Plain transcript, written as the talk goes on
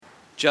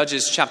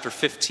Judges chapter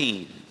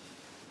 15.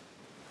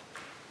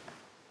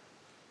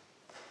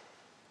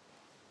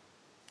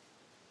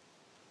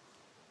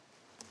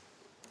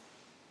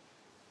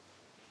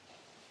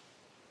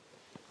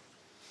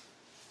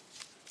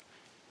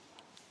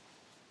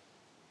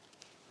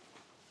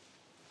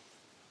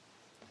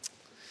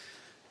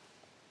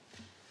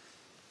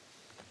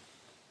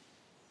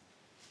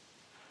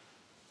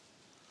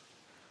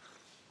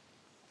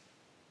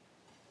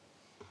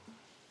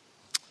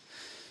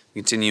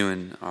 Continue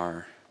in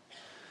our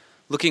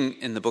looking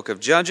in the book of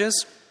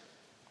Judges,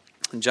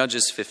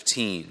 Judges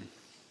 15.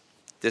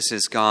 This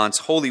is God's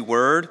holy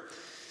word.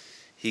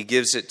 He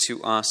gives it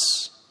to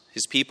us,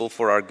 his people,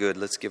 for our good.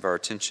 Let's give our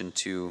attention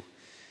to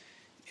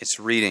its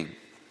reading,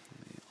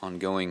 the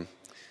ongoing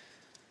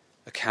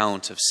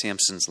account of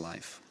Samson's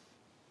life.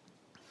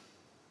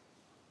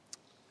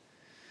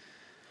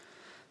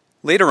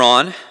 Later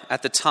on,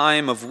 at the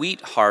time of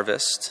wheat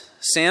harvest,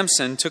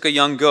 Samson took a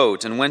young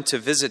goat and went to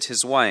visit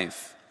his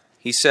wife.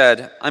 He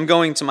said, "I'm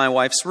going to my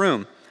wife's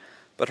room,"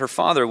 but her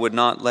father would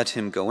not let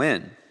him go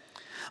in.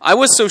 "I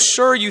was so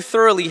sure you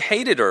thoroughly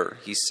hated her,"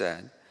 he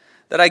said,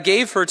 "that I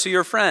gave her to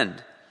your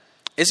friend.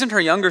 Isn't her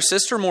younger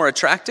sister more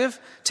attractive?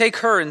 Take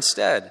her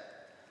instead."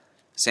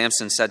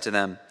 Samson said to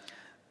them,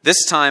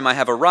 "This time I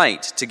have a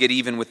right to get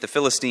even with the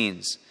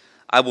Philistines.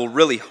 I will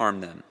really harm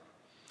them."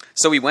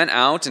 So he went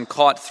out and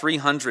caught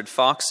 300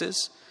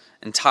 foxes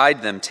and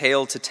tied them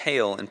tail to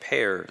tail in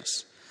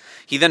pairs.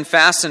 He then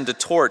fastened a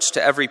torch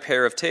to every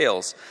pair of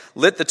tails,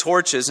 lit the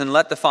torches, and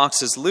let the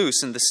foxes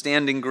loose in the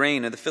standing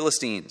grain of the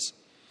Philistines.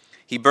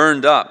 He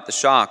burned up the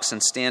shocks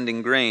and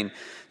standing grain,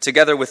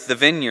 together with the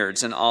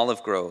vineyards and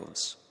olive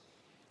groves.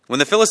 When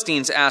the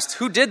Philistines asked,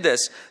 "Who did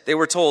this?" they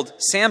were told,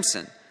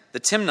 "Samson, the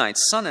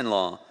Timnite's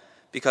son-in-law,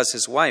 because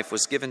his wife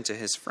was given to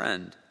his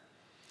friend."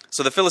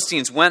 So the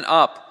Philistines went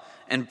up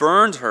and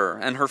burned her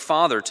and her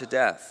father to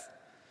death.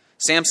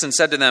 Samson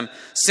said to them,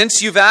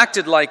 "Since you've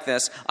acted like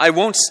this, I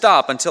won't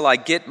stop until I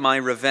get my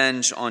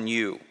revenge on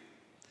you."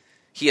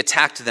 He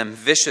attacked them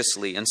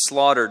viciously and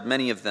slaughtered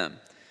many of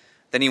them.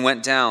 Then he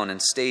went down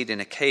and stayed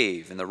in a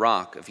cave in the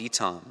rock of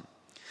Etam.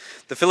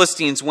 The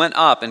Philistines went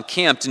up and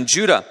camped in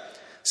Judah,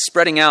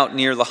 spreading out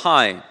near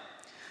Lehi.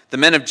 The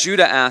men of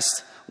Judah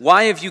asked,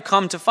 "Why have you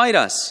come to fight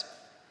us?"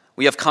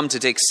 "We have come to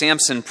take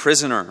Samson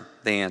prisoner,"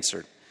 they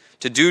answered,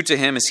 "to do to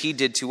him as he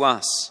did to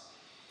us."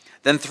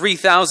 Then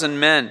 3,000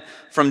 men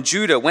from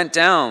Judah went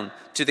down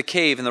to the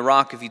cave in the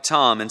rock of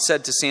Etam and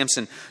said to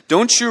Samson,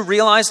 "Don't you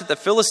realize that the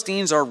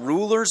Philistines are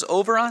rulers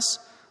over us?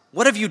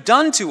 What have you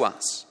done to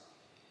us?"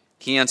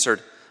 He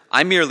answered,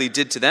 "I merely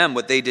did to them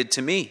what they did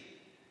to me."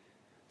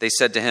 They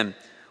said to him,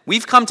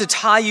 "We've come to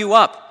tie you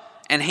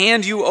up and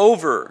hand you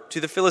over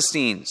to the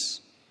Philistines."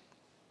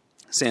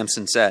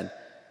 Samson said,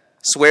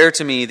 "Swear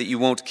to me that you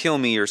won't kill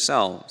me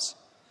yourselves."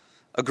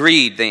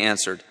 "Agreed," they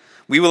answered.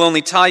 "We will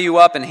only tie you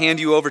up and hand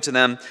you over to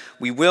them.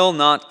 We will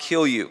not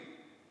kill you."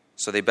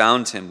 So they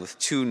bound him with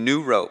 2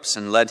 new ropes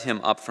and led him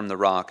up from the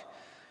rock.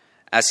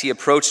 As he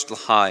approached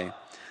Lehi,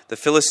 the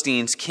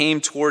Philistines came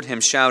toward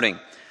him shouting.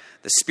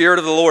 The Spirit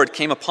of the Lord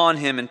came upon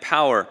him in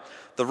power.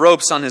 The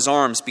ropes on his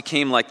arms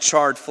became like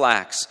charred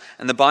flax,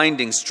 and the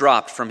bindings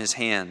dropped from his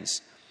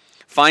hands.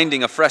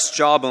 Finding a fresh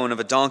jawbone of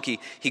a donkey,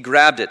 he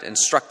grabbed it and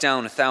struck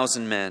down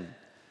 1,000 men.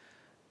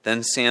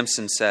 Then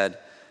Samson said,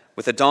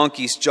 "With a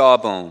donkey's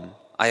jawbone,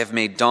 I have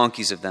made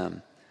donkeys of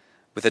them.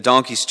 With a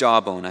donkey's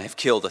jawbone, I have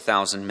killed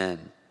 1,000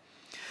 men."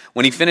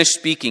 When he finished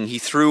speaking, he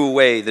threw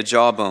away the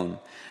jawbone,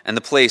 and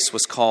the place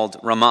was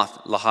called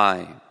Ramath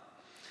Lehi.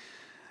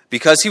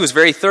 Because he was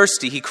very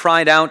thirsty, he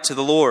cried out to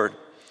the Lord,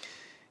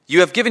 "You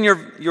have given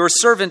your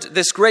servant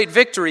this great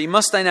victory.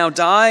 Must I now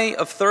die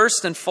of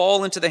thirst and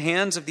fall into the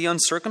hands of the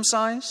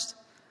uncircumcised?"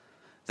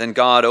 Then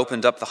God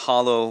opened up the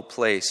hollow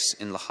place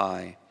in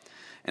Lehi,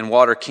 and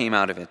water came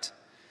out of it.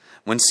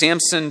 When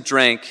Samson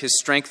drank, his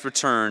strength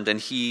returned,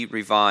 and he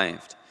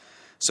revived.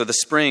 So the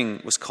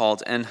spring was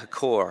called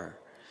En-Hakkore,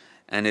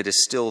 and it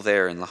is still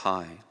there in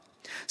Lehi.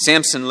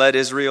 Samson led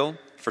Israel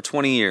for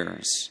 20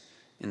 years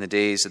in the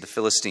days of the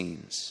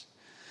Philistines.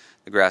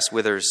 The grass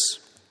withers,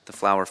 the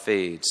flower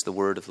fades, the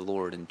word of the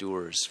Lord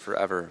endures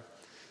forever.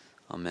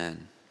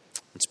 Amen.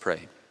 Let's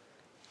pray.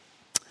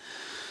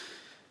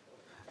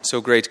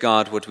 So great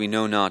God, what we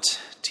know not,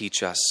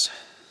 teach us.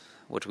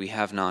 What we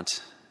have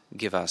not,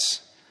 give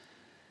us.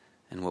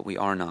 And what we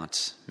are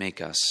not,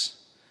 make us.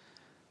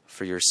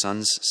 For your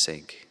Son's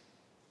sake.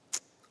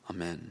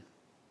 Amen.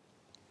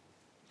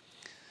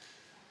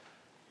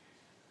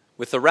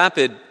 With the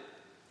rapid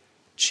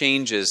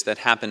changes that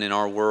happen in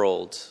our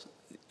world,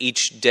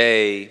 each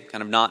day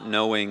kind of not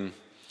knowing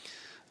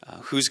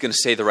who's going to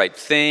say the right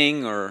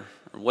thing or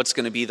what's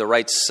going to be the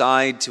right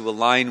side to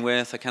align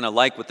with. I kind of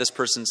like what this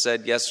person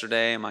said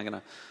yesterday. Am I going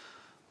to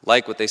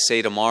like what they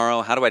say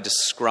tomorrow? How do I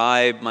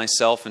describe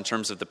myself in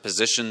terms of the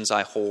positions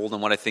I hold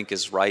and what I think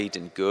is right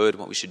and good,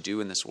 what we should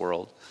do in this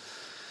world?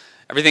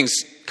 Everything's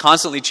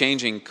constantly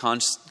changing,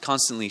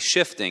 constantly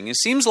shifting. It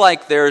seems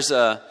like there's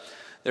a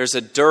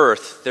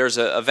dearth, there's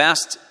a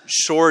vast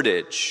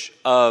shortage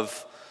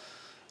of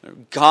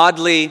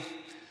godly,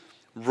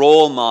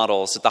 role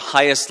models at the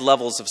highest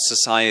levels of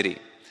society.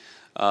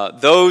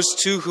 Those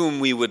to whom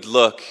we would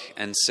look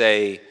and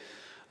say,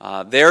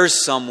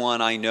 there's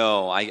someone I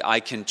know, I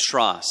can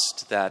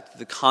trust,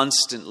 that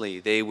constantly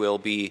they will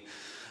be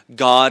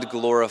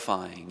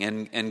God-glorifying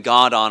and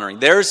God-honoring.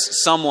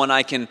 There's someone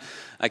I can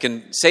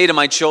say to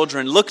my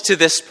children, look to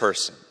this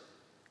person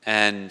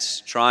and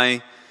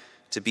try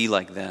to be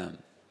like them.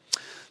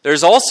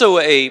 There's also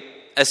a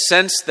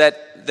sense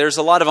that there's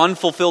a lot of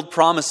unfulfilled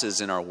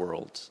promises in our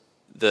world.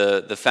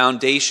 The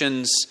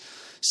foundations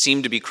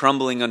seem to be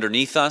crumbling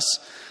underneath us.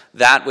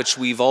 That which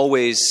we've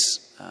always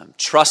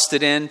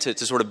trusted in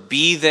to sort of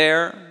be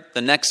there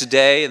the next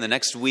day and the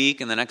next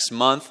week and the next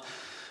month,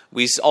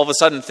 we all of a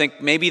sudden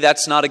think maybe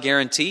that's not a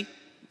guarantee.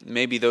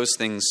 Maybe those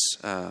things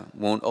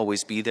won't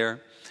always be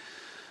there.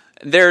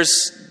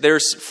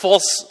 There's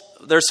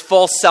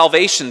false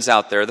salvations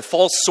out there, the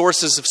false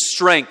sources of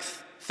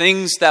strength,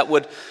 things that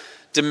would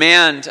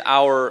demand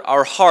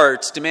our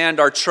hearts, demand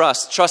our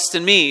trust. Trust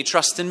in me,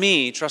 trust in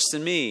me, trust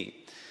in me.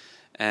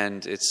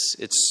 And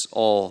it's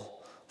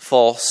all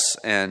false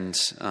and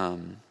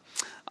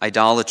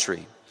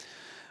idolatry.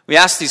 We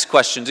ask these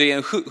questions,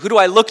 who do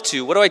I look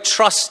to? What do I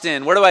trust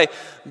in? Where do I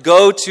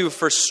go to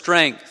for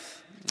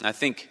strength? I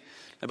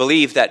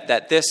believe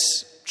that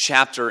this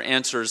chapter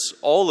answers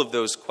all of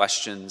those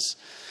questions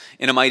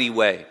in a mighty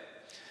way.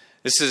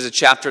 This is a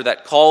chapter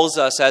that calls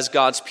us as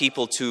God's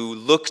people to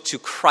look to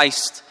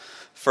Christ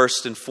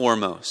first and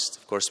foremost.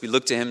 Of course, we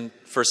look to him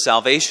for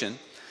salvation,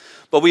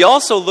 but we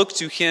also look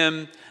to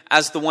him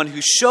as the one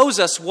who shows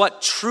us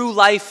what true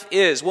life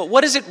is.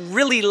 What is it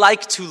really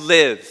like to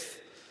live?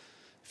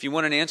 If you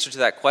want an answer to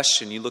that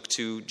question, you look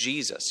to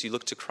Jesus. You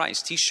look to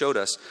Christ. He showed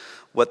us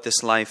what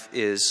this life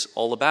is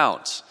all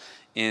about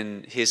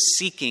in his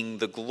seeking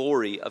the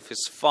glory of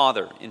his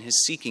Father, in his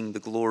seeking the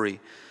glory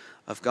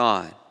of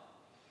God.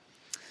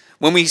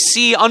 When we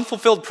see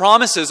unfulfilled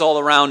promises all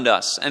around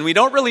us and we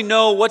don't really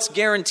know what's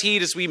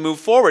guaranteed as we move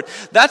forward,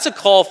 that's a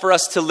call for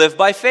us to live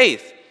by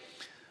faith.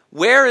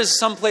 Where is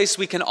someplace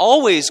we can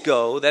always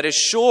go that is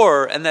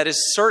sure and that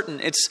is certain?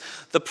 It's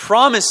the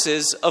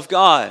promises of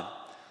God.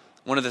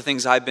 One of the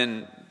things I've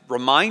been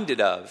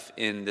reminded of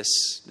in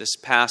this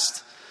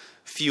past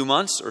few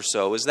months or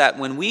so is that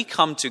when we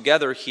come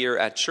together here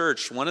at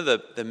church, one of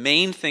the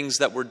main things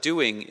that we're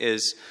doing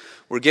is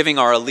we're giving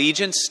our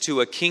allegiance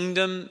to a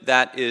kingdom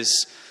that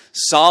is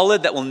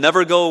solid, that will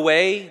never go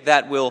away,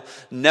 that will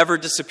never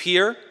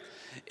disappear.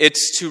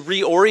 It's to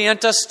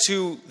reorient us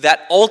to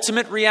that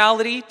ultimate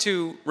reality,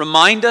 to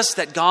remind us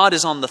that God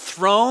is on the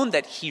throne,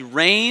 that he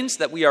reigns,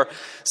 that we are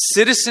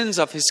citizens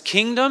of his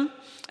kingdom,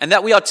 and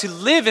that we ought to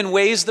live in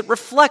ways that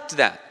reflect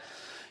that.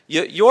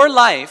 Your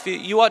life,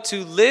 you ought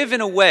to live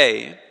in a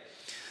way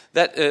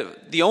that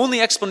the only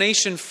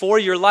explanation for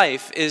your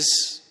life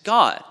is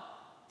God.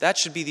 That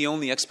should be the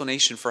only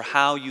explanation for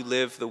how you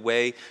live the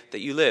way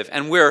that you live.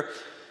 And we're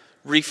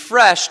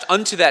refreshed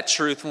unto that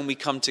truth when we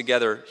come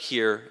together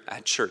here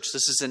at church.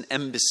 This is an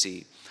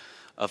embassy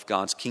of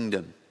God's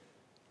kingdom.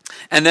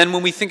 And then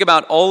when we think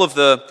about all of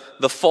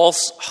the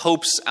false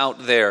hopes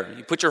out there,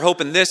 you put your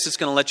hope in this, it's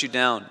going to let you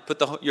down.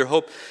 Put your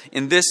hope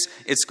in this,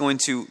 it's going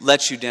to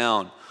let you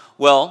down.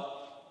 Well,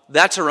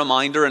 that's a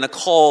reminder and a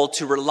call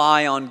to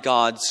rely on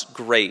God's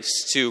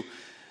grace, to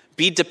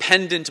be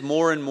dependent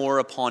more and more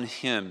upon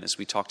him, as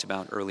we talked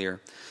about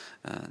earlier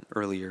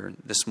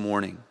this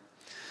morning.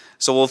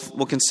 So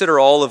we'll consider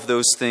all of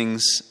those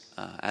things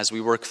as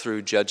we work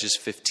through Judges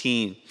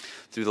 15,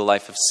 through the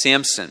life of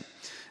Samson.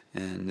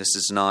 And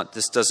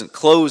this doesn't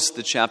close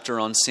the chapter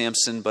on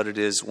Samson, but it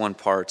is one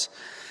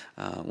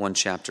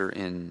chapter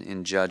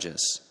in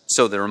Judges.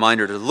 So the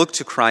reminder to look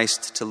to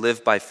Christ, to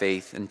live by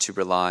faith, and to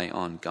rely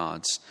on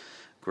God's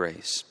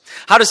grace.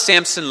 How does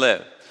Samson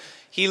live?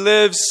 He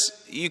lives,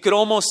 you could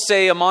almost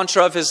say a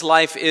mantra of his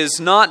life is,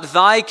 not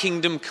thy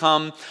kingdom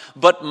come,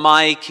 but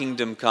my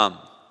kingdom come.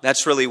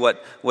 That's really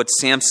what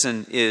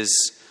Samson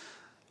is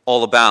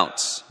all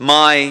about.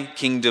 My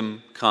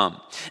kingdom come.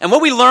 And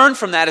what we learn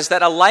from that is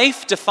that a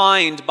life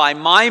defined by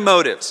my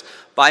motives,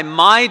 by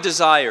my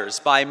desires,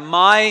 by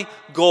my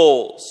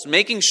goals,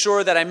 making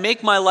sure that I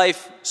make my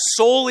life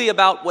solely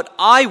about what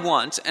I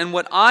want and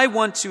what I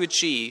want to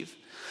achieve,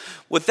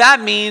 what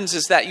that means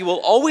is that you will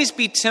always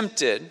be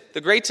tempted,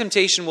 the great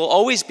temptation will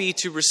always be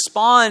to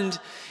respond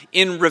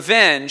in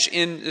revenge,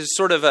 in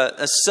sort of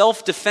a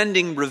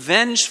self-defending,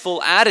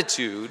 revengeful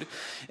attitude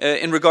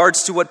in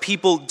regards to what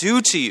people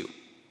do to you.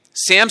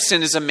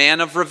 Samson is a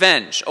man of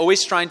revenge,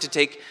 always trying to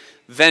take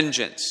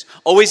vengeance,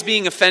 always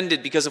being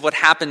offended because of what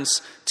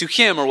happens to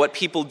him or what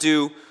people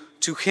do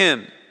to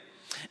him.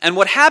 And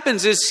what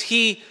happens is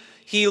he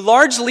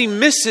largely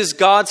misses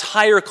God's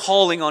higher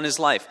calling on his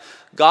life.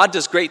 God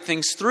does great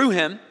things through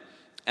him,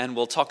 and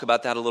we'll talk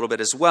about that a little bit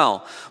as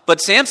well.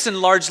 But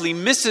Samson largely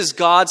misses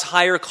God's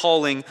higher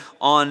calling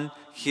on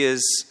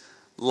his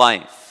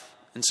life.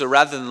 And so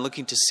rather than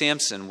looking to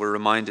Samson, we're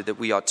reminded that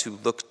we ought to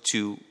look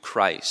to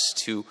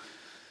Christ, who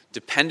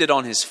depended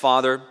on his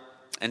Father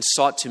and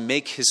sought to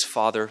make his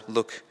Father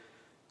look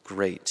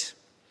great.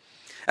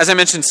 As I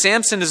mentioned,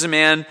 Samson is a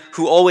man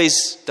who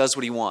always does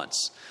what he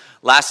wants.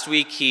 Last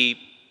week, he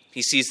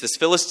sees this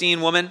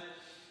Philistine woman.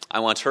 I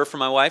want her for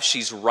my wife.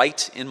 She's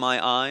right in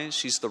my eyes.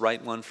 She's the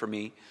right one for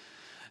me.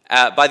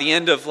 By the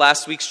end of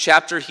last week's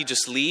chapter, he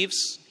just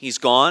leaves. He's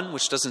gone,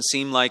 which doesn't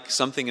seem like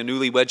something a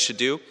newlywed should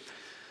do.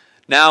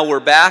 Now we're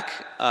back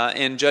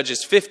in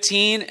Judges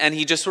 15, and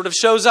he just sort of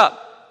shows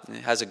up.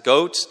 He has a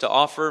goat to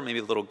offer, maybe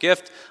a little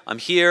gift. I'm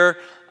here.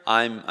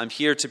 I'm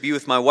here to be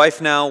with my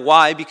wife now.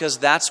 Why? Because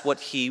that's what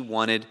he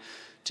wanted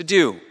to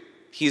do.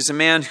 He's a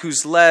man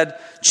who's led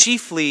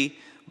chiefly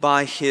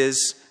by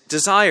his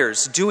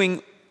desires,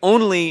 doing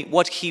only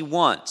what he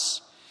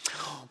wants.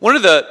 One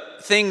of the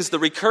things, the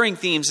recurring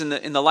themes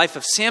in the life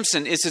of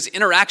Samson is his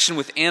interaction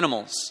with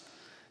animals.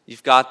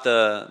 You've got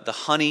the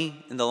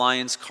honey in the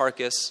lion's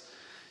carcass.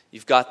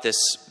 You've got this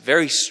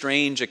very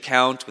strange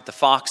account with the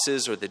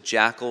foxes or the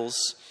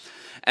jackals.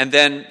 And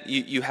then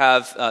you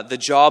have the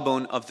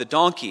jawbone of the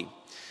donkey.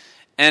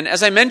 And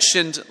as I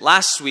mentioned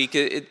last week,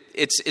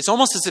 it's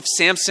almost as if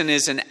Samson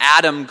is an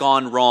Adam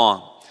gone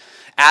wrong.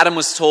 Adam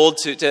was told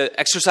to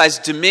exercise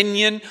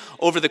dominion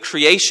over the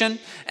creation,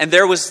 and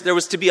there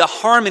was to be a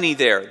harmony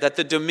there, that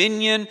the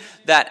dominion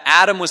that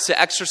Adam was to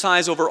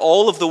exercise over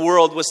all of the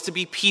world was to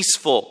be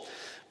peaceful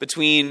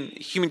between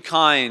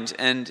humankind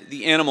and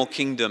the animal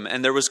kingdom.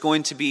 And there was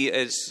going to be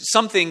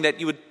something that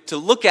you would to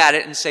look at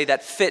it and say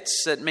that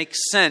fits, that makes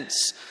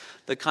sense,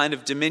 the kind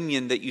of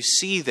dominion that you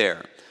see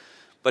there.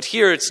 But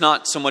here it's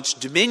not so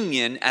much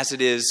dominion as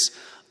it is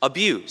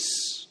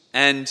abuse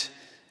and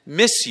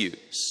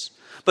misuse.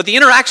 But the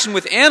interaction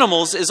with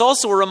animals is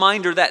also a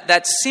reminder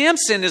that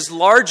Samson is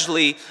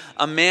largely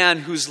a man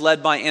who's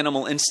led by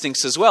animal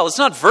instincts as well. It's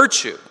not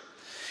virtue.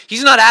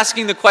 He's not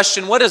asking the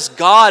question, what does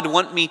God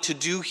want me to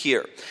do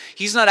here?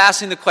 He's not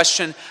asking the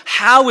question,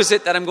 how is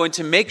it that I'm going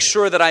to make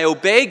sure that I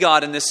obey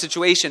God in this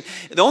situation?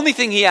 The only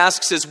thing he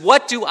asks is,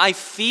 what do I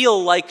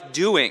feel like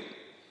doing?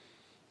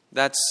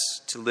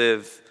 That's to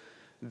live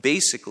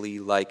basically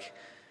like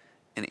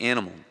an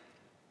animal.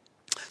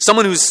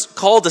 Someone who's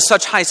called to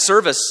such high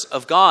service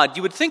of God,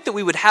 you would think that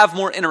we would have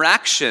more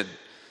interaction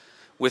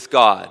with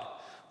God,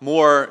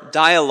 more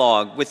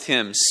dialogue with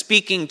him,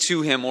 speaking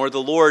to him, or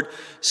the Lord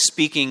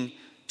speaking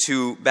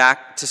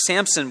back to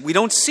Samson. We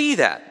don't see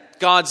that.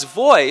 God's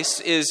voice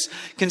is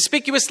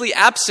conspicuously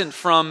absent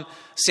from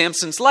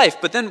Samson's life.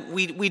 But then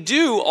we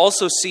do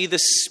also see the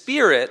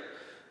Spirit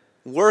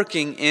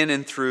working in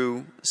and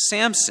through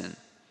Samson.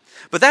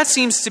 But that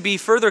seems to be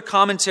further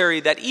commentary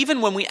that even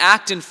when we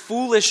act in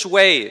foolish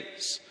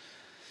ways,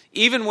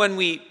 even when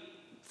we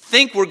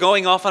think we're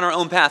going off on our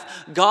own path,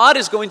 God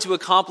is going to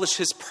accomplish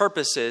his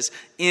purposes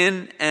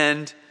in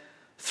and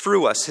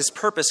through us. His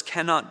purpose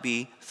cannot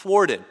be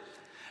thwarted.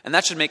 And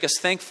that should make us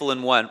thankful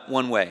in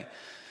one way.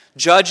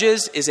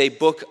 Judges is a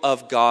book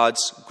of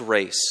God's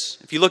grace.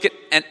 If you look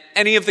at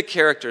any of the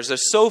characters,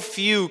 there's so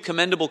few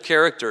commendable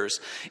characters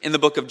in the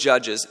book of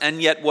Judges,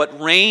 and yet what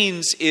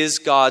reigns is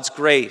God's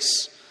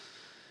grace.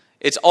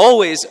 It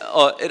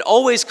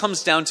always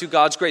comes down to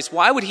God's grace.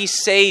 Why would he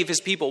save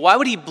his people? Why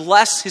would he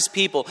bless his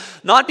people?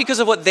 Not because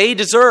of what they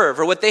deserve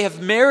or what they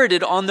have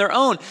merited on their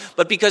own,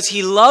 but because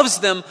he loves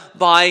them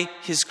by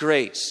his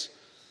grace.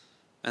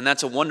 And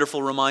that's a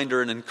wonderful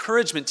reminder and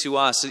encouragement to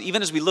us,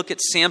 even as we look at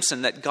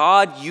Samson, that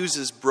God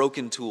uses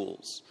broken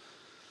tools.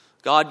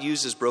 God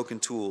uses broken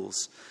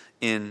tools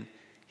in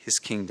his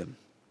kingdom.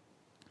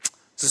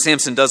 So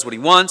Samson does what he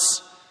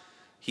wants.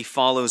 He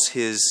follows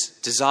his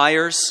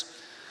desires.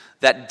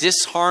 That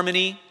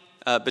disharmony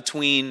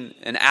between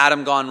an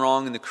Adam gone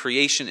wrong and the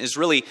creation is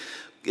really,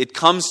 it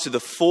comes to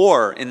the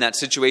fore in that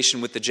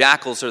situation with the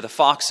jackals or the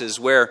foxes,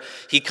 where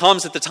he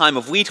comes at the time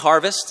of wheat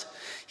harvest.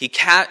 He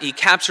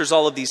captures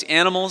all of these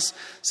animals,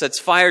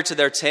 sets fire to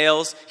their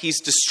tails. He's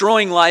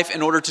destroying life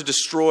in order to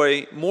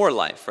destroy more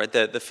life, right?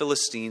 The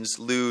Philistines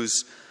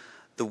lose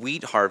the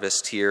wheat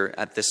harvest here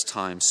at this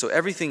time. So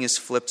everything is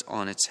flipped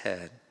on its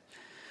head.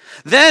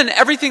 Then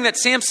everything that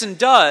Samson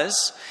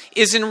does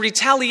is in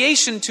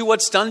retaliation to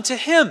what's done to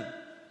him.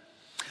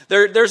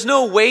 There's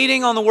no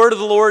waiting on the word of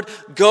the Lord,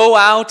 go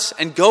out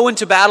and go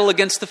into battle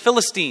against the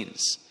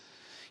Philistines.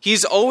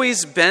 He's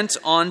always bent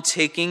on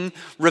taking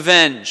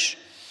revenge.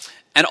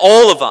 And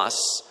all of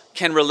us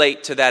can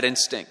relate to that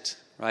instinct,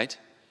 right?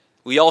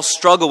 We all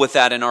struggle with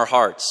that in our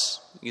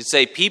hearts. You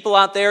say people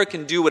out there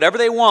can do whatever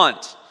they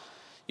want.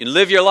 You can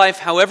live your life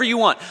however you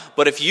want.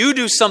 But if you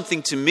do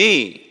something to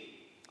me,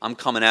 I'm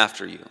coming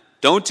after you.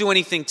 Don't do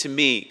anything to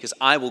me because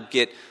I will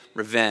get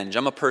revenge.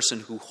 I'm a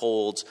person who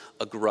holds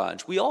a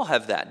grudge. We all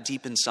have that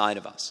deep inside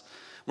of us.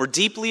 We're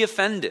deeply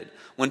offended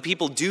when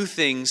people do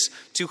things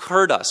to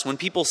hurt us, when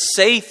people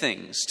say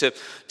things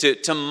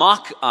to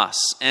mock us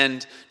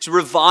and to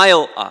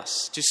revile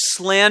us, to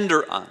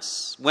slander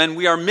us, when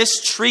we are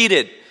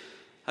mistreated.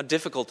 How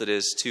difficult it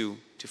is to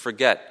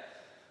forget.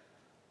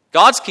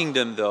 God's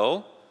kingdom,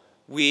 though,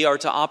 we are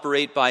to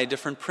operate by a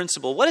different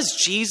principle. What does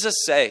Jesus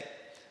say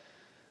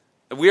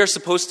that we are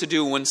supposed to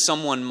do when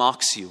someone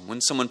mocks you,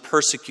 when someone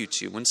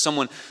persecutes you, when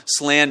someone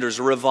slanders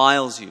or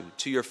reviles you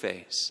to your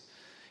face?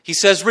 He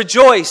says,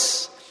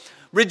 rejoice,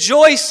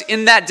 Rejoice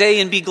in that day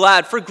and be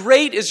glad, for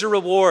great is your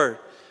reward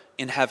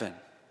in heaven.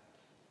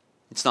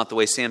 It's not the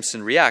way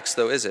Samson reacts,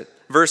 though, is it?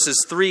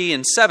 Verses 3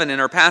 and 7 in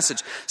our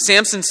passage.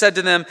 Samson said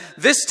to them,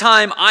 "This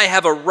time I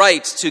have a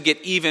right to get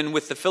even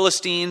with the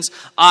Philistines.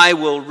 I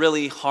will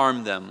really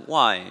harm them."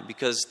 Why?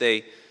 Because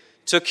they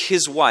took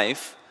his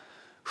wife,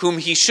 whom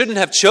he shouldn't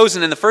have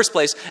chosen in the first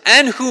place,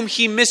 and whom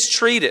he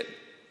mistreated.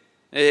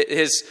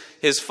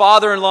 His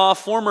father-in-law,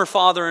 former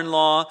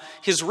father-in-law,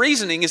 his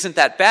reasoning isn't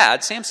that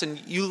bad.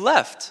 Samson, you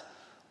left.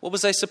 What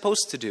was I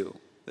supposed to do?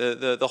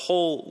 The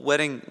whole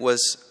wedding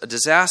was a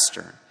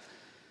disaster.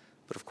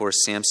 But of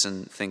course,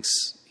 Samson thinks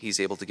he's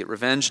able to get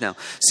revenge now.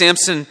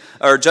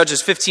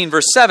 Judges 15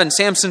 verse 7,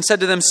 Samson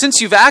said to them,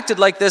 "Since you've acted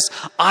like this,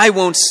 I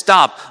won't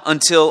stop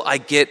until I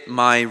get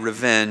my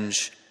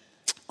revenge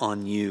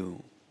on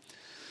you."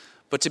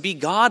 But to be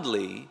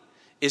godly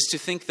is to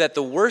think that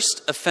the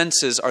worst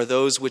offenses are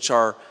those which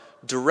are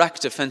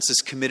direct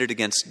offenses committed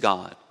against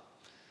God.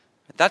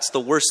 That's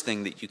the worst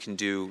thing that you can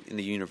do in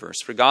the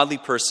universe. For a godly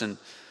person,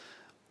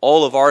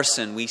 all of our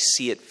sin, we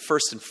see it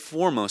first and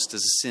foremost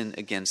as a sin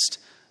against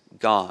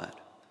God.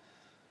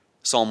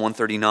 Psalm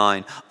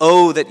 139,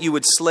 "Oh, that you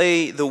would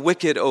slay the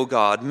wicked, O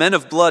God. Men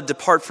of blood,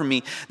 depart from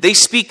me. They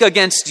speak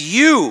against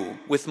you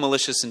with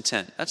malicious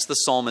intent." That's the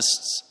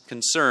psalmist's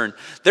concern.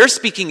 They're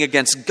speaking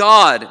against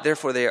God,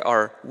 therefore they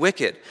are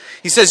wicked.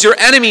 He says, "Your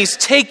enemies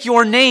take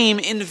your name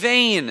in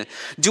vain.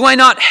 Do I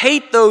not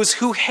hate those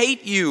who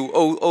hate you,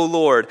 O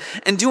Lord?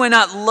 And do I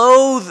not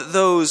loathe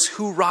those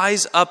who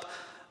rise up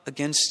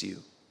against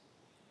you?"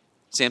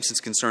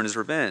 Samson's concern is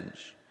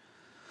revenge.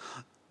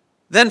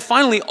 Then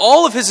finally,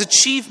 all of his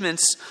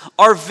achievements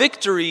are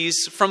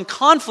victories from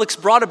conflicts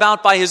brought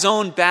about by his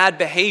own bad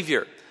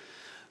behavior.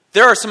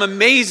 There are some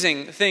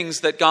amazing things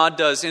that God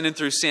does in and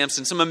through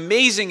Samson, some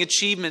amazing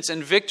achievements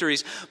and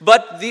victories,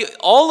 but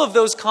all of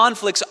those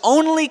conflicts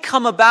only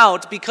come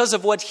about because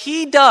of what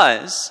he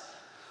does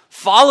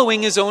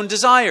following his own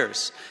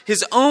desires,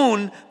 his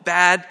own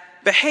bad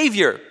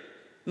behavior.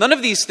 None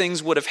of these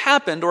things would have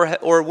happened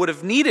or would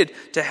have needed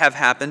to have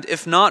happened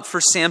if not for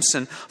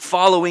Samson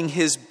following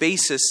his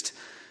basest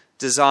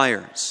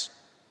desires.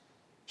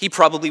 He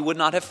probably would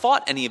not have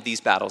fought any of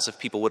these battles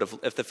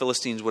if the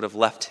Philistines would have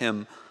left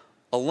him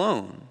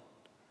alone.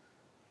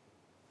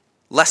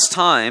 Less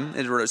time,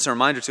 it's a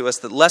reminder to us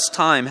that less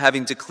time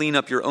having to clean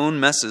up your own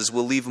messes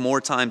will leave more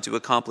time to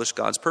accomplish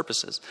God's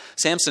purposes.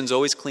 Samson's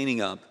always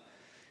cleaning up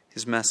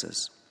his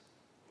messes.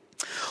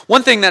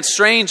 One thing that's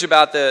strange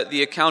about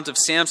the account of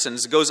Samson,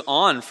 as it goes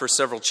on for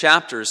several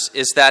chapters,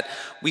 is that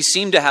we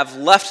seem to have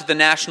left the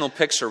national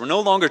picture. We're no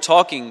longer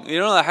talking, we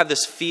don't have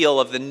this feel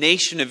of the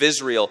nation of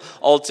Israel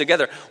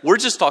altogether. We're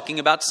just talking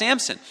about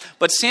Samson.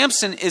 But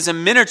Samson is a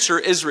miniature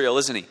Israel,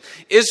 isn't he?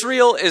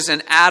 Israel is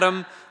an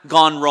Adam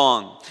gone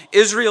wrong.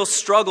 Israel's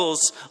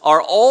struggles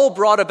are all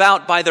brought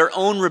about by their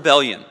own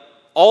rebellion.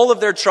 All of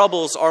their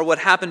troubles are what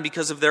happened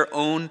because of their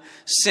own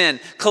sin.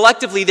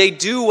 Collectively, they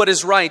do what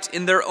is right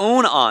in their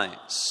own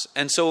eyes.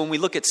 And so when we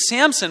look at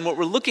Samson, what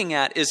we're looking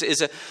at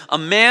is a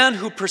man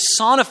who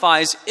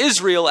personifies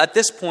Israel at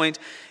this point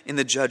in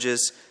the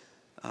Judges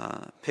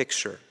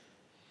picture.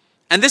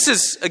 And this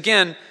is,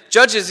 again,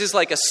 Judges is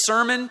like a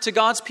sermon to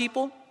God's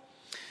people.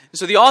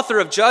 So the author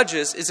of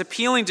Judges is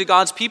appealing to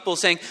God's people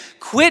saying,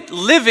 quit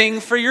living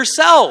for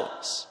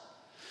yourselves.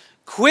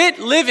 Quit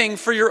living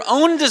for your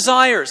own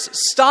desires.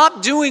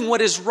 Stop doing what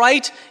is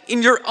right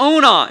in your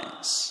own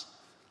eyes.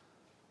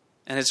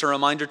 And it's a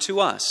reminder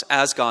to us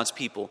as God's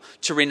people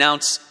to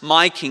renounce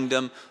my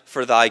kingdom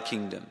for thy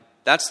kingdom.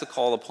 That's the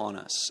call upon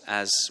us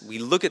as we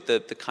look at the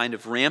kind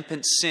of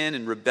rampant sin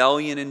and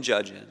rebellion in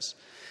Judges.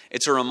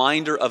 It's a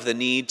reminder of the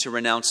need to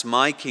renounce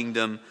my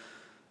kingdom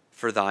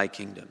for thy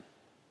kingdom.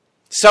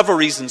 Several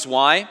reasons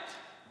why.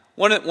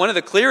 One of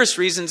the clearest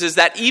reasons is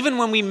that even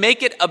when we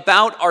make it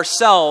about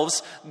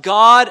ourselves,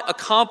 God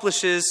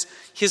accomplishes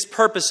his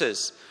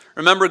purposes.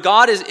 Remember,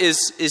 God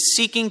is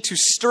seeking to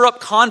stir up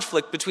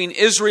conflict between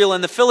Israel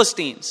and the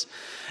Philistines.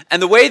 And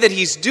the way that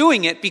he's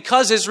doing it,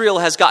 because Israel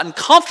has gotten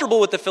comfortable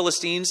with the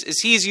Philistines,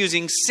 is he's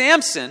using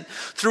Samson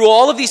through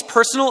all of these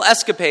personal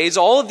escapades,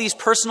 all of these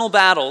personal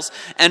battles,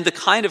 and the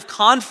kind of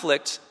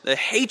conflict, the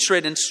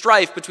hatred and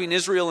strife between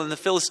Israel and the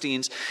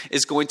Philistines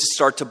is going to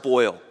start to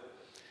boil.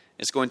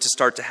 It's going to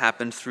start to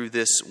happen through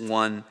this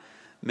one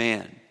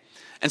man.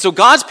 And so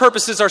God's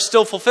purposes are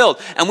still fulfilled.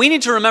 And we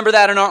need to remember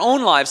that in our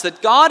own lives,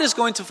 that God is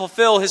going to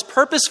fulfill his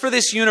purpose for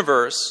this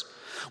universe,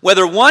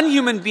 whether one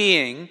human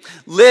being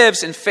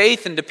lives in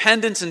faith and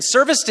dependence and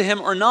service to him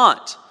or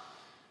not.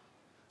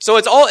 So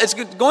it's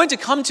going to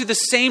come to the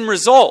same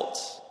result.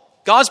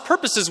 God's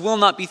purposes will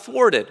not be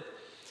thwarted.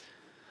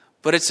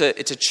 But it's a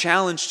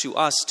challenge to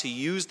us to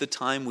use the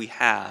time we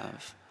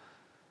have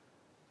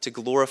to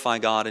glorify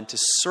God and to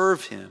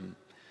serve him,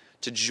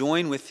 to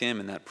join with him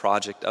in that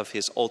project of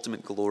his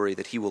ultimate glory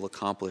that he will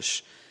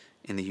accomplish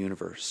in the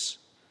universe.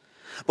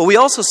 But we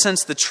also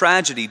sense the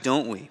tragedy,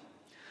 don't we,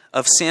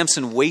 of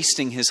Samson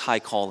wasting his high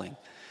calling.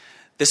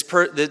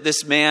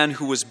 This man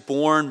who was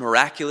born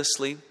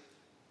miraculously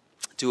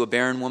to a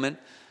barren woman,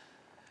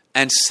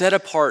 and set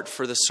apart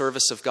for the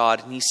service of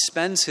God, and he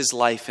spends his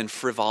life in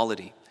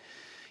frivolity.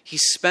 He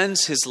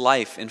spends his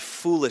life in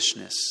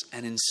foolishness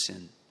and in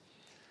sin.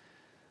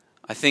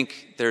 I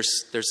think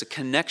there's a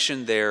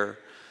connection there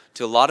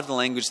to a lot of the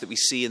language that we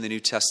see in the New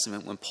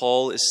Testament when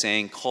Paul is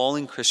saying,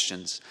 calling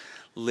Christians,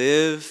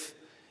 live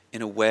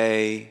in a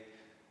way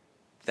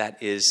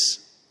that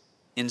is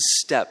in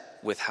step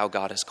with how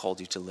God has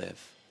called you to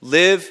live.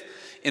 Live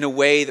in a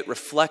way that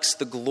reflects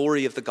the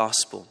glory of the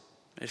gospel.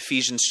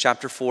 Ephesians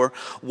chapter 4,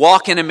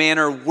 walk in a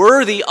manner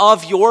worthy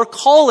of your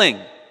calling.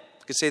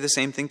 You could say the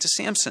same thing to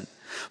Samson.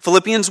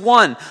 Philippians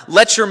 1,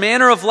 let your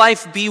manner of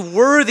life be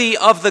worthy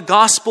of the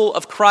gospel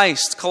of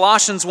Christ.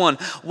 Colossians 1,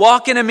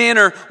 walk in a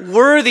manner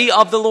worthy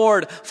of the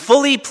Lord,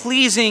 fully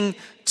pleasing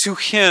to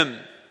him.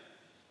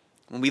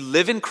 When we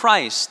live in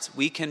Christ,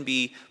 we can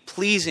be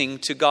pleasing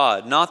to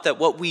God. Not that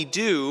what we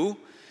do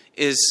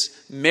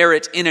is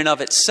merit in and of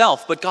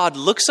itself, but God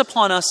looks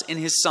upon us in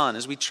his Son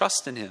as we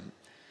trust in him,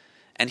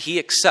 and he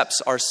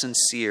accepts our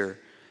sincere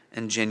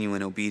and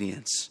genuine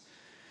obedience.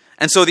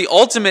 And so the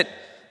ultimate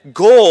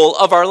goal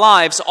of our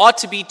lives ought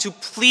to be to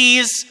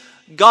please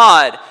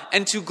God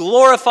and to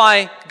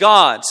glorify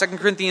God. 2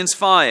 Corinthians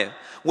 5.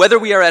 Whether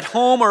we are at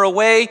home or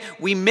away,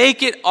 we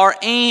make it our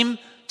aim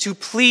to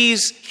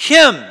please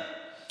him.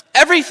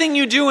 Everything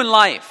you do in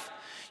life,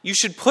 you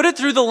should put it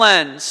through the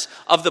lens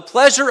of the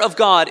pleasure of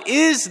God.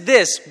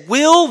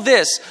 Will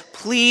this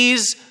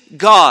please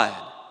God?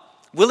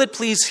 Will it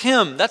please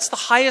him? That's the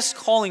highest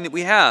calling that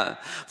we have.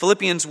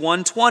 Philippians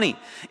 1:20.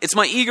 It's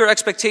my eager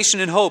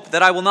expectation and hope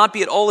that I will not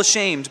be at all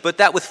ashamed, but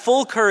that with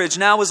full courage,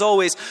 now as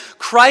always,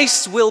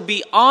 Christ will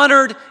be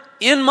honored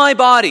in my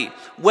body,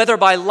 whether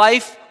by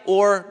life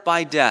or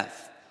by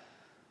death.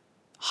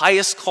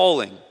 Highest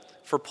calling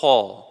for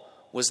Paul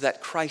was that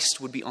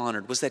Christ would be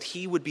honored, was that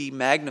he would be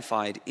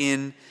magnified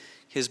in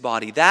his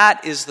body.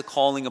 That is the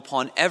calling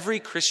upon every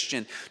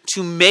Christian,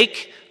 to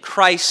make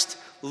Christ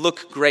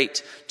look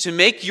great, to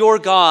make your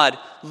God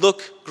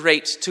look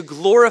great, to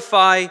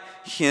glorify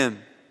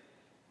him.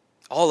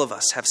 All of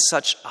us have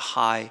such a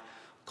high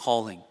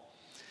calling.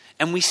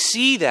 And we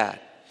see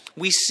that.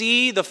 We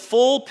see the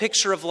full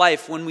picture of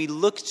life when we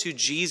look to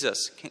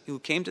Jesus, who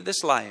came to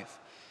this life,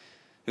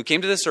 who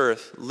came to this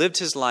earth, lived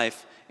his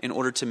life in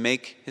order to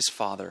make his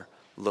Father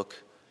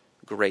look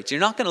great. You're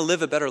not going to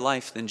live a better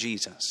life than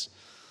Jesus.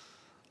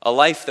 A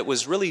life that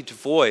was really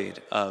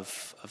devoid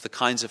of the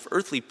kinds of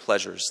earthly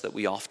pleasures that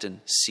we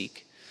often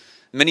seek.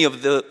 Many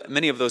of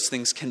those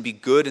things can be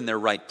good in their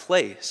right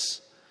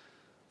place,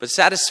 but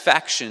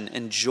satisfaction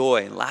and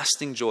joy,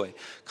 lasting joy,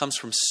 comes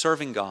from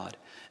serving God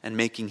and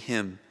making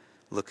him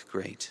look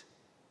great.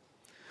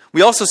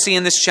 We also see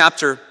in this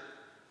chapter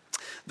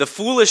the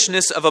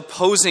foolishness of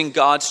opposing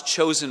God's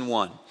chosen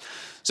one.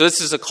 So this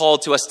is a call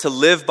to us to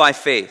live by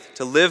faith,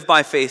 to live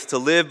by faith, to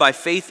live by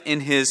faith in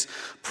his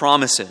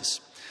promises.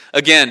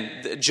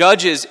 Again,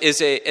 Judges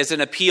is an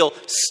appeal.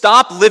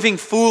 Stop living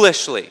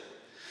foolishly.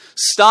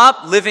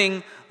 Stop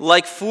living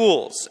like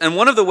fools. And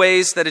one of the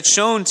ways that it's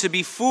shown to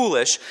be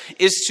foolish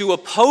is to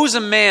oppose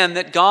a man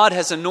that God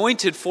has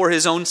anointed for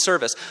his own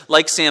service,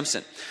 like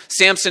Samson.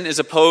 Samson is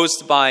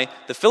opposed by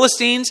the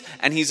Philistines,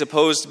 and he's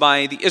opposed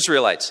by the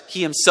Israelites.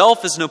 He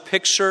himself is no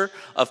picture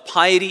of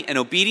piety and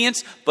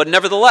obedience, but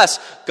nevertheless,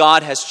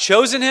 God has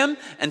chosen him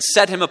and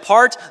set him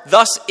apart.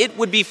 Thus, it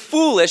would be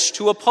foolish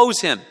to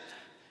oppose him.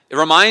 It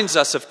reminds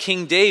us of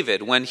King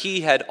David when he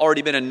had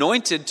already been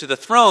anointed to the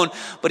throne,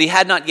 but he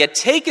had not yet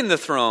taken the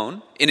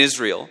throne in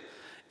Israel,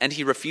 and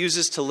he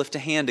refuses to lift a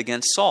hand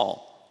against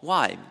Saul.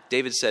 Why?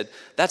 David said,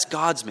 that's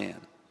God's man.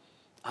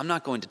 I'm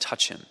not going to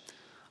touch him.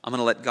 I'm going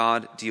to let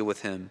God deal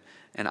with him,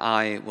 and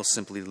I will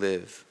simply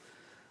live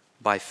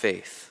by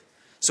faith.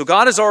 So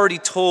God has already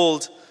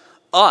told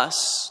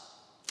us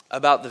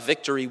about the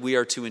victory we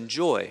are to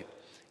enjoy,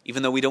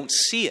 even though we don't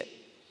see it.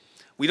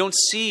 We don't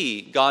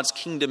see God's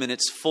kingdom in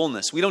its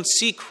fullness. We don't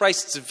see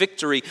Christ's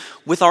victory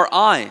with our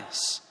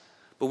eyes,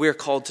 but we are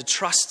called to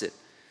trust it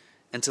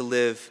and to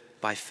live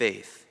by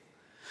faith.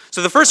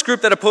 So the first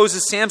group that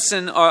opposes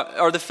Samson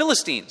are the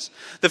Philistines.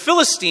 The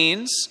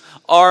Philistines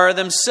are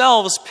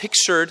themselves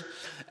pictured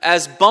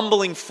as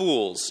bumbling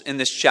fools in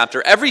this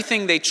chapter.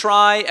 Everything they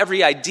try,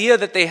 every idea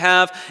that they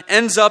have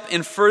ends up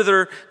in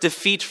further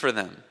defeat for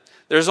them.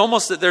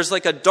 There's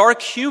like a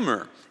dark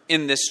humor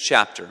in this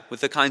chapter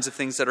with the kinds of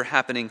things that are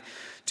happening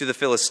to the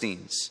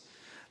Philistines.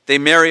 They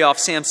marry off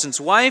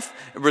Samson's wife.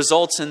 It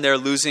results in their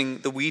losing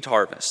the wheat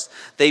harvest.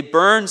 They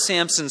burn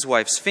Samson's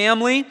wife's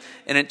family,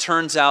 and it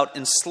turns out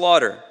in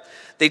slaughter.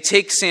 They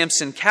take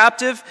Samson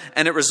captive,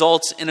 and it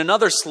results in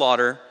another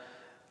slaughter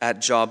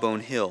at Jawbone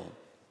Hill.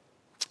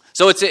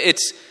 So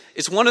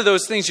it's one of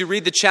those things, you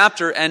read the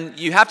chapter and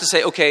you have to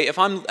say, okay, if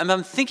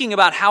I'm thinking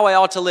about how I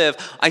ought to live,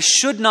 I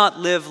should not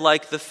live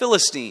like the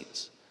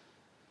Philistines.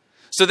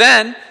 So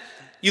then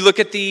you look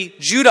at the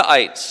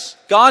Judahites,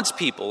 God's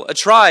people, a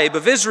tribe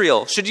of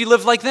Israel. Should you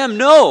live like them?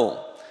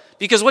 No.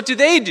 Because what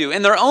do?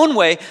 In their own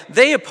way,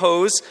 they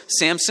oppose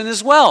Samson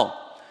as well.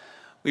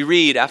 We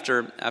read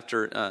after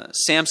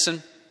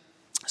Samson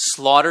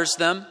slaughters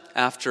them,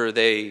 after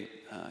they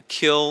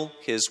kill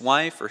his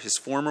wife or his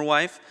former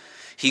wife,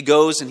 he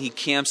goes and he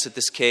camps at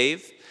this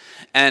cave,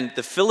 and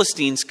the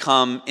Philistines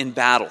come in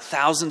battle.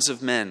 Thousands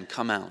of men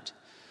come out.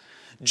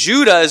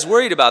 Judah is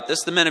worried about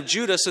this, the men of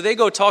Judah, so they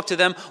go talk to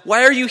them.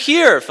 Why are you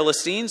here,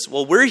 Philistines?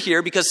 Well, we're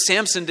here because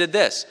Samson did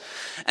this.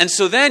 And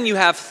so then you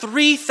have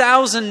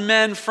 3,000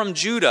 men from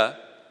Judah,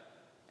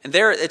 and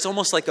there it's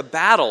almost like a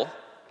battle.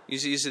 You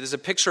see, there's a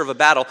picture of a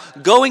battle.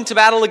 Going to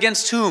battle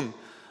against whom?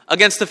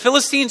 Against the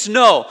Philistines?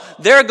 No,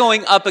 they're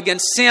going up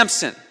against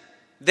Samson.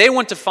 They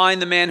want to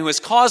find the man who has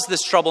caused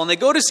this trouble, and they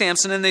go to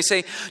Samson and they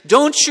say,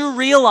 don't you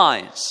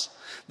realize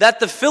that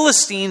the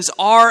Philistines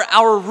are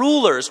our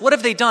rulers? What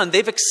have they done?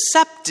 They've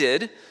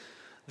accepted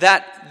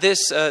that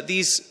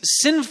these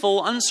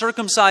sinful,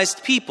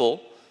 uncircumcised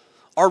people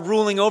are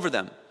ruling over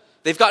them.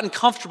 They've gotten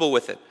comfortable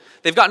with it.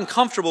 They've gotten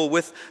comfortable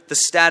with the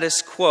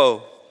status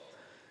quo.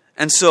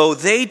 And so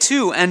they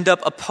too end up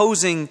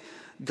opposing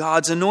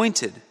God's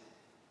anointed.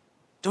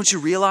 Don't you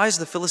realize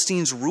the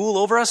Philistines rule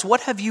over us?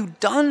 What have you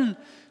done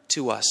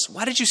to us?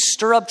 Why did you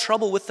stir up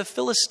trouble with the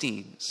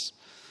Philistines?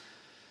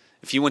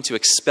 If you want to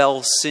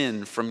expel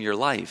sin from your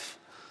life,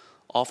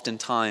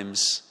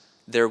 oftentimes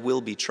there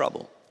will be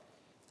trouble.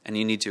 And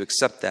you need to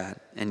accept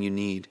that, and you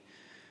need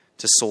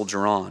to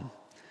soldier on.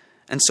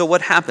 And so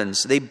what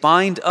happens? They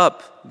bind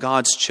up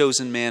God's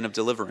chosen man of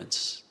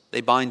deliverance.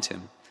 They bind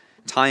him,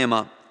 tie him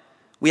up.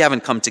 We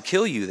haven't come to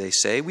kill you, they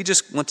say. We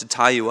just want to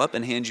tie you up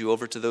and hand you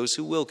over to those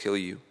who will kill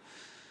you.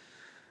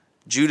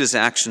 Judah's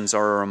actions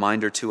are a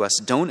reminder to us,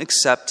 don't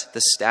accept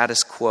the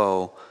status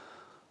quo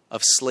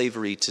of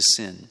slavery to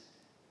sin.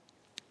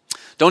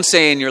 Don't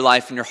say in your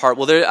life, in your heart,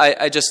 well,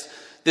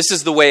 this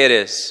is the way it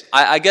is.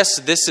 I guess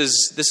this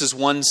is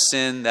one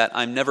sin that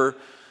I'm never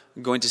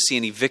going to see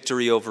any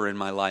victory over in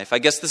my life. I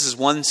guess this is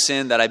one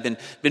sin that I've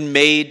been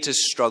made to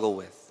struggle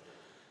with.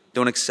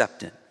 Don't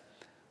accept it.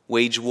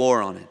 Wage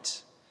war on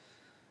it.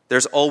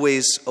 There's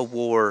always a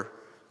war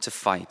to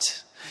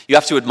fight. You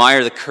have to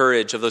admire the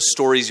courage of those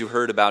stories you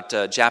heard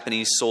about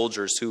Japanese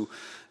soldiers who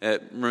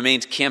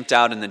remained camped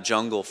out in the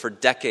jungle for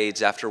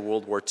decades after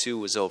World War II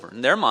was over.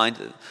 In their mind,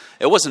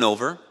 it wasn't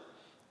over.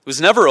 It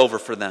was never over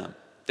for them.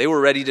 They were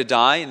ready to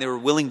die, and they were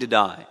willing to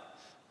die.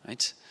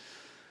 Right?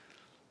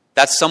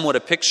 That's somewhat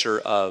a picture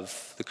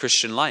of the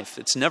Christian life.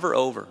 It's never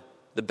over.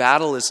 The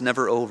battle is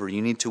never over.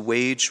 You need to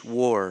wage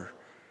war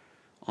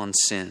on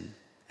sin,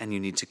 and you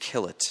need to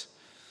kill it.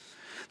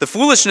 The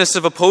foolishness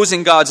of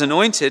opposing God's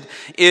anointed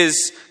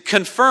is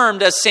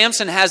confirmed as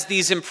Samson has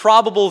these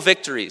improbable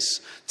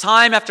victories,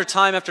 time after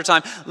time after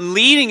time,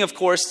 leading, of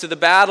course, to the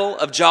battle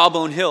of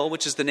Jawbone Hill,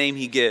 which is the name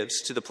he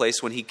gives to the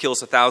place when he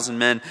kills 1,000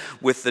 men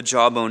with the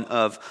jawbone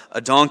of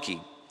a donkey.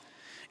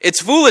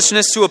 It's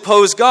foolishness to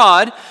oppose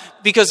God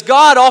because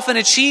God often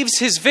achieves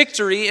his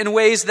victory in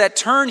ways that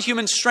turn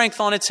human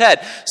strength on its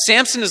head.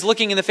 Samson is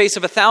looking in the face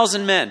of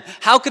 1,000 men.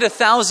 How could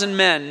 1,000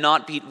 men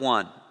not beat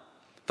one?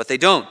 But they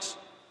don't.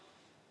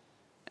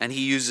 And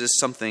he uses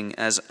something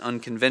as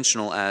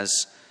unconventional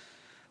as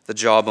the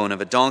jawbone of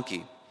a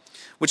donkey,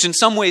 which in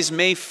some ways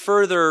may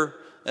further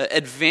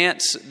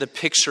advance the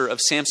picture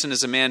of Samson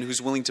as a man who's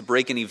willing to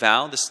break any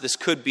vow. This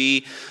could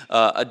be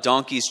a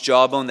donkey's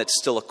jawbone that's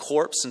still a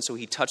corpse, and so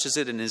he touches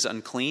it and is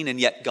unclean, and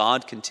yet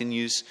God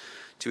continues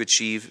to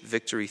achieve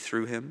victory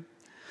through him.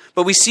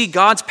 But we see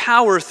God's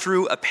power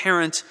through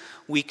apparent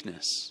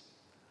weakness.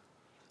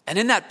 And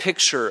in that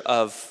picture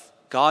of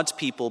God's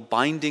people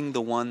binding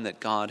the one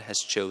that God has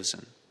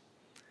chosen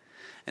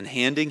and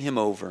handing him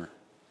over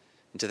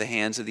into the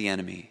hands of the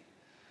enemy,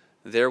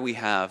 there we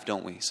have,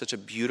 don't we, such a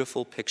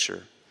beautiful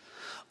picture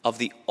of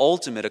the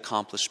ultimate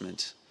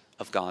accomplishment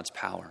of God's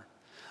power,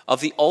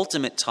 of the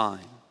ultimate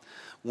time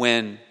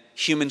when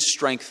human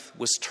strength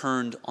was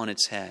turned on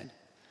its head,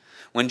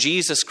 when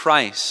Jesus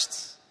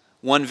Christ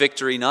won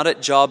victory not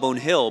at Jawbone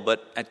Hill,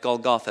 but at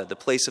Golgotha, the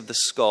place of the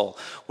skull,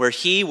 where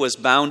he was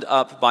bound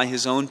up by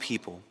his own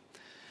people,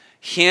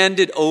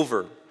 handed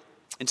over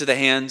into the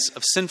hands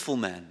of sinful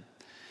men.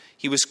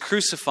 He was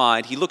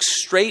crucified. He looked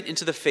straight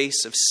into the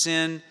face of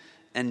sin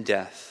and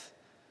death,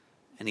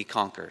 and he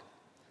conquered.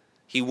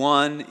 He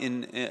won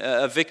in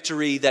a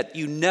victory that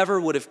you never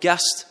would have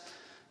guessed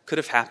could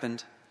have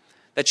happened,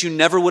 that you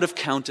never would have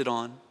counted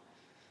on.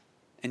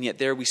 And yet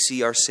there we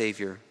see our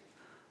Savior,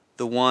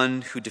 the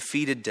one who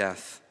defeated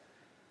death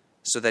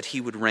so that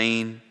he would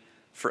reign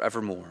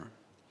forevermore.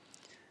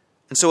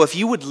 And so if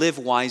you would live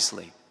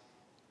wisely,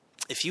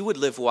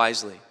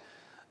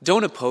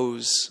 don't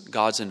oppose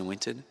God's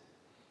anointed.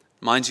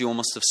 Reminds you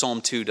almost of Psalm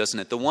 2, doesn't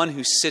it? The one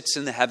who sits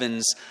in the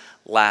heavens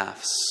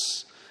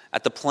laughs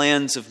at the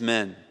plans of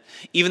men,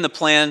 even the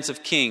plans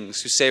of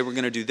kings who say we're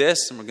going to do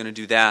this and we're going to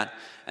do that,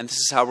 and this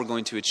is how we're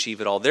going to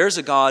achieve it all. There's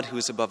a God who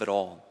is above it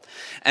all.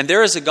 And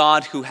there is a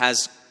God who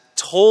has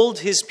told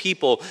his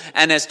people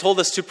and has told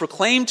us to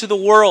proclaim to the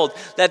world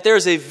that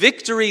there's a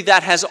victory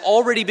that has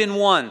already been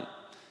won,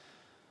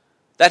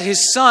 that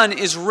his Son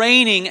is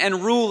reigning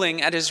and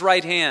ruling at his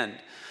right hand,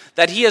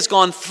 that he has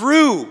gone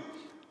through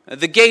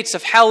the gates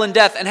of hell and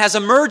death and has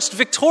emerged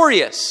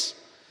victorious.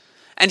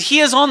 And he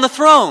is on the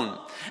throne.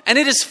 And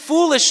it is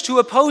foolish to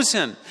oppose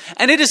him.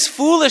 And it is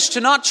foolish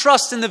to not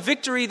trust in the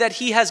victory that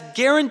he has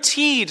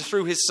guaranteed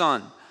through his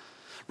Son.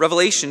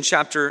 Revelation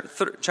chapter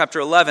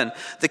 11,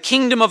 the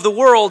kingdom of the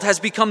world has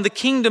become the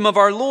kingdom of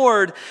our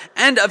Lord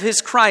and of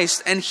his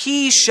Christ, and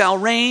he shall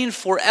reign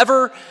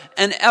forever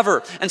and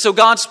ever. And so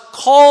God's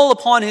call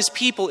upon his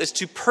people is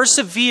to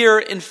persevere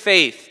in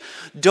faith.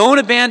 Don't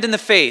abandon the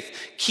faith.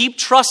 Keep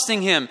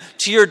trusting him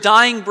to your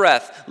dying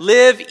breath.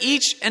 Live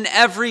each and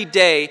every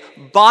day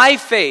by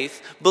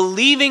faith,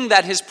 believing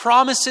that his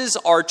promises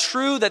are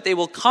true, that they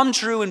will come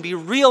true and be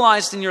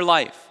realized in your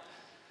life.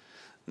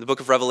 In the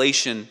book of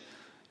Revelation,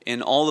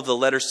 in all of the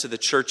letters to the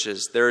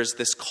churches, there is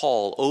this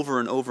call over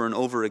and over and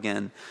over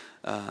again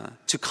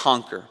to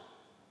conquer,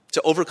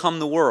 to overcome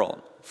the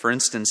world. For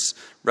instance,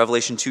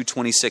 Revelation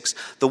 2:26,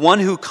 the one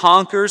who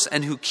conquers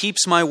and who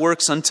keeps my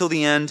works until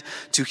the end,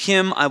 to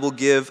him I will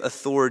give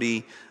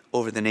authority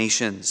over the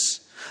nations.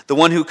 The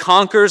one who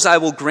conquers, I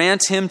will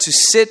grant him to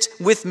sit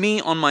with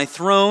me on my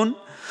throne.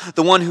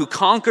 The one who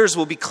conquers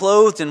will be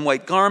clothed in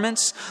white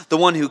garments. The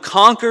one who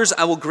conquers,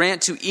 I will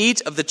grant to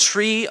eat of the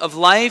tree of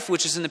life,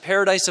 which is in the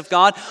paradise of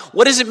God.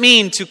 What does it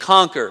mean to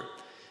conquer?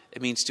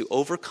 It means to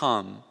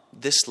overcome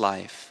this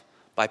life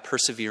by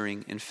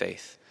persevering in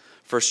faith.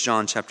 1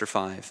 John chapter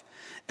 5.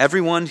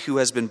 Everyone who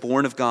has been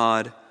born of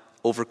God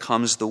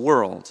overcomes the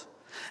world.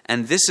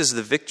 And this is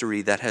the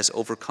victory that has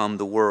overcome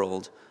the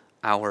world,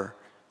 our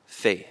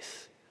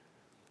faith.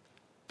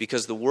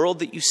 Because the world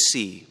that you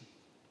see,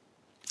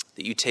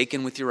 that you take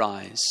in with your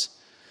eyes,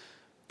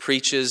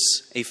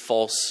 preaches a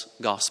false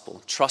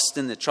gospel. Trust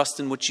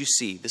in what you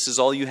see. This is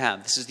all you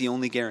have. This is the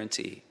only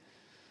guarantee.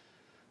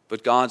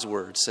 But God's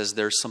word says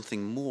there's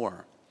something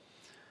more.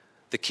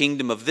 The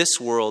kingdom of this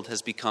world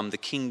has become the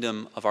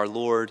kingdom of our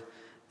Lord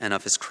and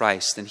of his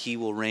Christ, and he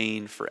will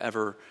reign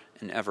forever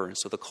and ever. And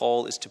so the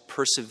call is to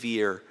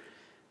persevere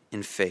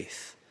in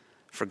faith,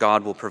 for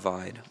God will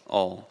provide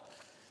all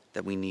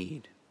that we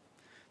need.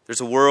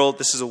 This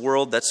is a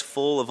world that's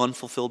full of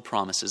unfulfilled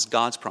promises.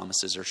 God's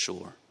promises are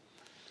sure.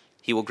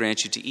 He will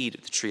grant you to eat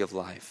of the tree of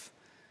life.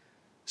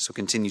 So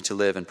continue to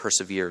live and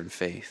persevere in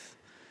faith.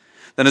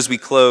 Then as we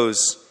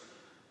close,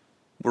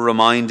 we're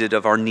reminded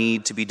of our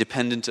need to be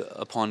dependent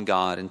upon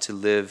God and to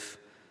live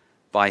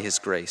by his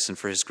grace and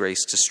for his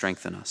grace to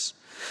strengthen us.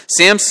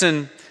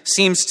 Samson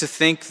seems to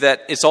think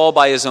that it's all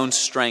by his own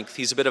strength.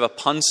 He's a bit of a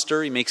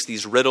punster. He makes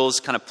these riddles,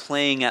 kind of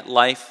playing at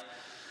life.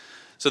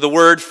 So the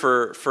word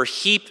for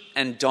heap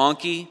and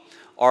donkey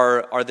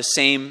are the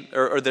same,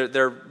 or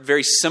they're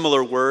very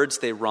similar words.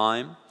 They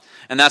rhyme.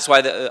 And that's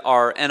why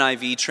our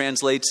NIV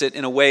translates it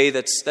in a way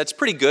that's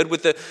pretty good.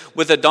 With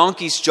a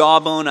donkey's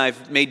jawbone,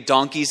 I've made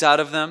donkeys out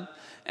of them.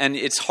 And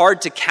it's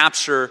hard to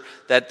capture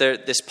that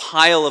this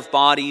pile of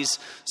bodies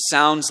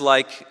sounds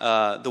like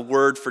the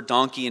word for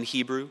donkey in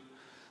Hebrew.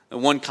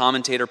 And one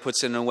commentator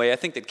puts it in a way, I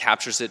think, that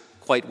captures it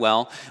quite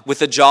well. With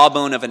the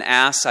jawbone of an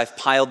ass, I've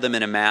piled them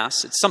in a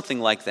mass. It's something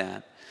like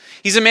that.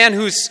 He's a man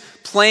who's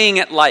playing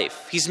at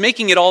life. He's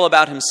making it all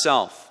about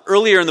himself.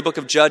 Earlier in the book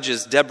of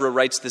Judges, Deborah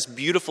writes this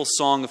beautiful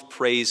song of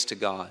praise to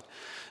God.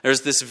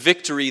 There's this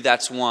victory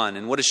that's won.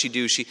 And what does she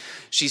do? She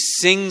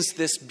sings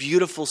this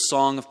beautiful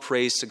song of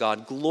praise to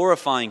God,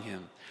 glorifying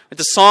him.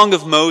 The song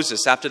of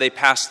Moses after they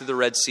passed through the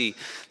Red Sea.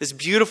 This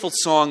beautiful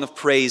song of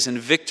praise and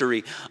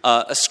victory,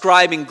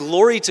 ascribing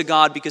glory to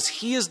God because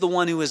he is the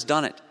one who has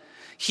done it.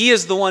 He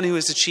is the one who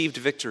has achieved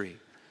victory.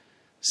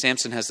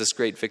 Samson has this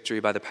great victory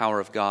by the power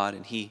of God,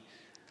 and he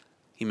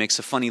makes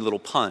a funny little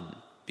pun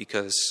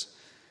because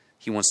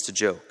he wants to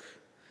joke.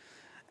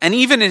 And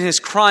even in his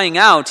crying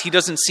out, he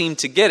doesn't seem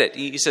to get it.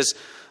 He says,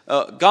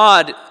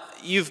 God,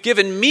 you've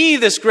given me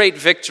this great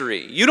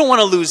victory. You don't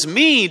want to lose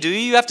me, do you?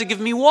 You have to give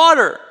me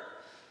water.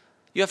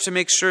 You have to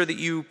make sure that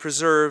you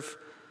preserve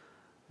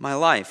my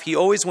life. He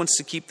always wants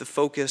to keep the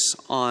focus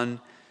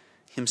on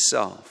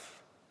himself.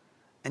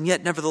 And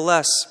yet,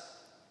 nevertheless,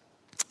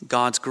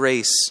 God's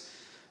grace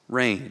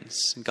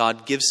reigns.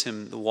 God gives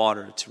him the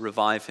water to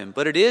revive him.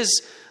 But it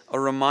is a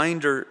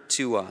reminder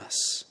to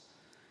us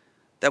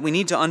that we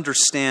need to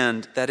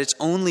understand that it's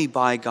only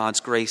by God's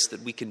grace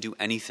that we can do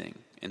anything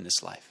in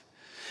this life.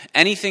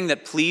 Anything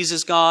that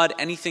pleases God,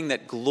 anything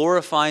that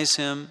glorifies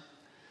him.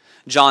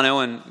 John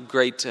Owen,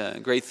 great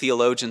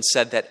theologian,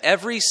 said that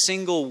every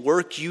single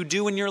work you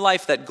do in your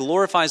life that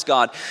glorifies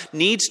God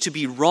needs to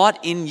be wrought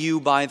in you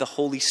by the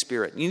Holy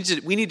Spirit.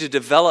 We need to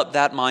develop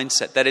that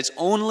mindset, that it's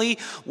only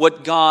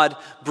what God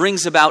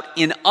brings about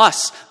in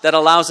us that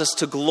allows us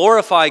to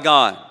glorify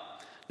God.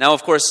 Now,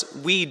 of course,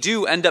 we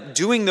do end up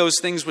doing those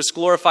things which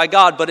glorify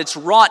God, but it's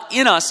wrought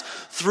in us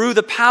through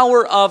the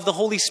power of the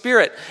Holy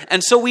Spirit.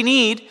 And so we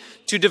need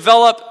to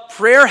develop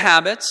prayer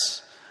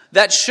habits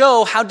that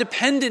show how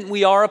dependent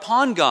we are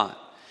upon God.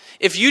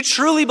 If you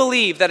truly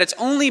believe that it's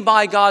only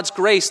by God's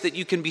grace that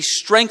you can be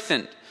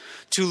strengthened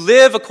to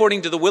live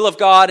according to the will of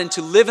God and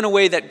to live in a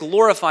way that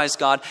glorifies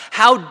God,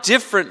 how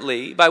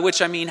differently, by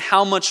which I mean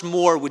how much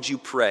more would you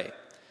pray?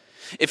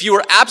 if you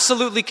are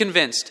absolutely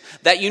convinced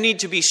that you need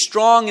to be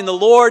strong in the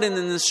Lord and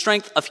in the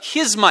strength of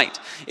his might,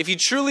 if you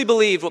truly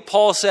believe what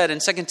Paul said in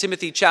 2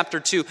 Timothy chapter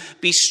 2,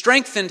 be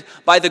strengthened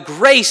by the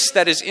grace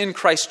that is in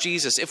Christ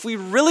Jesus, if we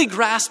really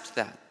grasped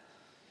that,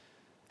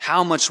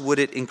 how much would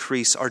it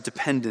increase our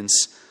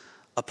dependence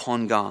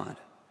upon God?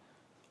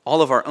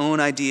 All of our own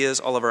ideas,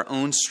 all of our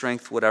own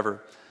strength,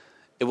 whatever,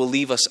 it will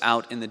leave us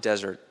out in the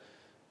desert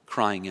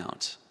crying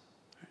out.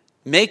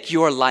 Make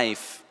your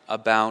life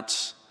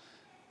about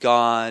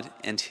God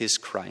and his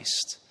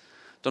Christ.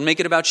 Don't make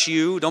it about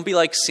you. Don't be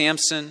like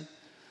Samson,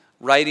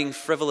 writing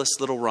frivolous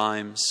little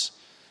rhymes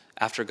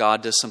after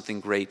God does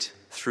something great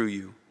through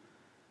you.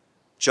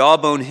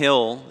 Jawbone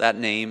Hill, that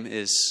name,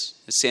 is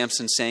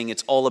Samson saying,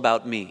 it's all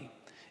about me.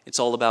 It's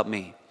all about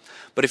me.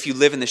 But if you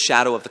live in the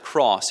shadow of the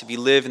cross, if you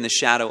live in the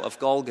shadow of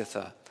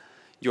Golgotha,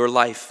 your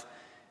life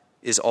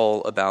is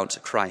all about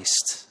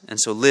Christ. And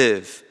so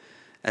live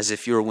as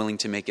if you're willing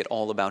to make it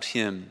all about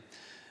him.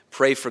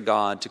 Pray for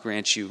God to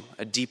grant you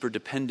a deeper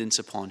dependence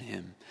upon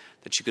him,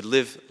 that you could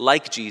live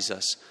like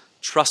Jesus,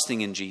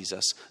 trusting in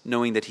Jesus,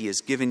 knowing that he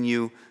has given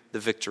you the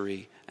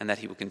victory and that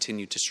he will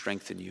continue to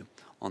strengthen you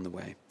on the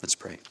way. Let's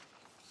pray.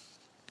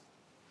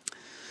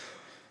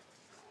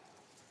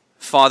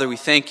 Father, we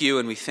thank you,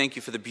 and we thank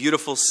you for the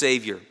beautiful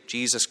Savior,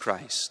 Jesus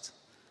Christ,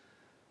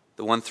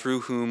 the one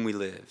through whom we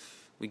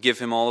live. We give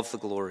him all of the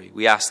glory.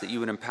 We ask that you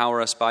would empower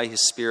us by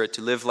his Spirit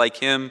to live like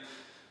him,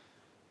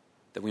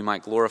 that we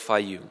might glorify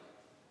you.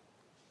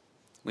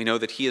 We know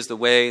that he is the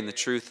way and the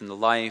truth and the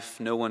life.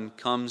 No one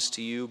comes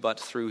to you but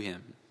through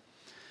him.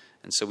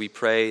 And so we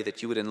pray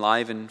that you would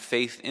enliven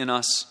faith in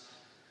us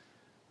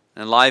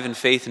and enliven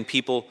faith in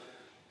people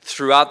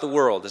throughout the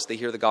world as they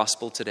hear the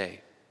gospel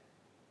today.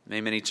 May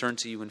many turn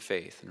to you in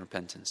faith and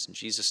repentance. In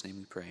Jesus' name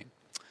we pray.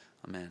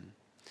 Amen.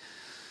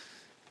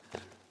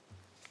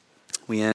 We end.